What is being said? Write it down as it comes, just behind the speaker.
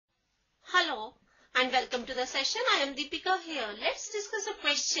Hello and welcome to the session. I am Deepika here. Let's discuss a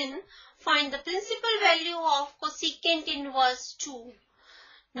question. Find the principal value of cosecant inverse 2.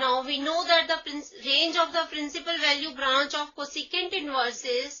 Now we know that the range of the principal value branch of cosecant inverse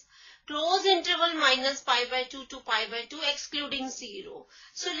is close interval minus pi by 2 to pi by 2 excluding 0.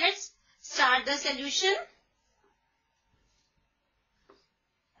 So let's start the solution.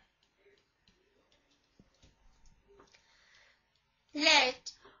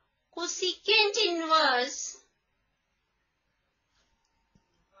 Let cosecant inverse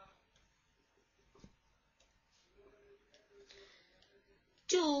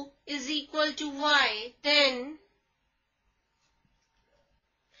is equal to y, then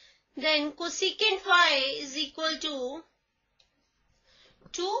cosecant y is equal to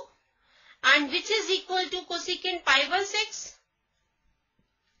 2, and which is equal to cosecant pi by 6.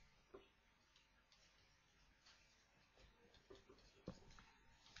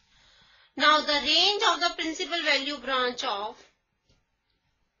 Now the range of the principal value branch of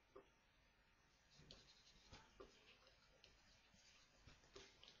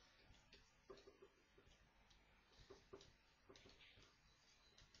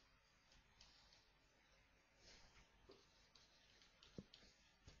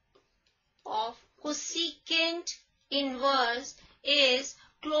cosecant inverse is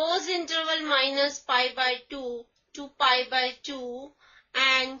close interval minus pi by 2 to pi by 2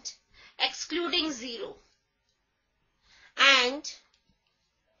 and excluding 0, and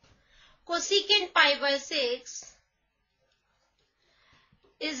cosecant pi by 6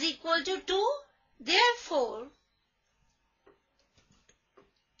 is equal to 2. Therefore,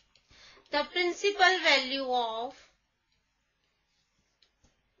 the principal value of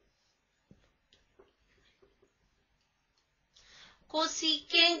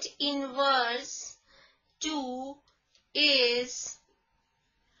cosecant inverse 2 is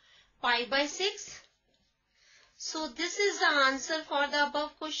pi by 6. So this is the answer for the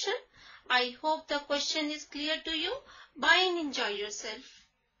above question. I hope the question is clear to you. Bye and enjoy yourself.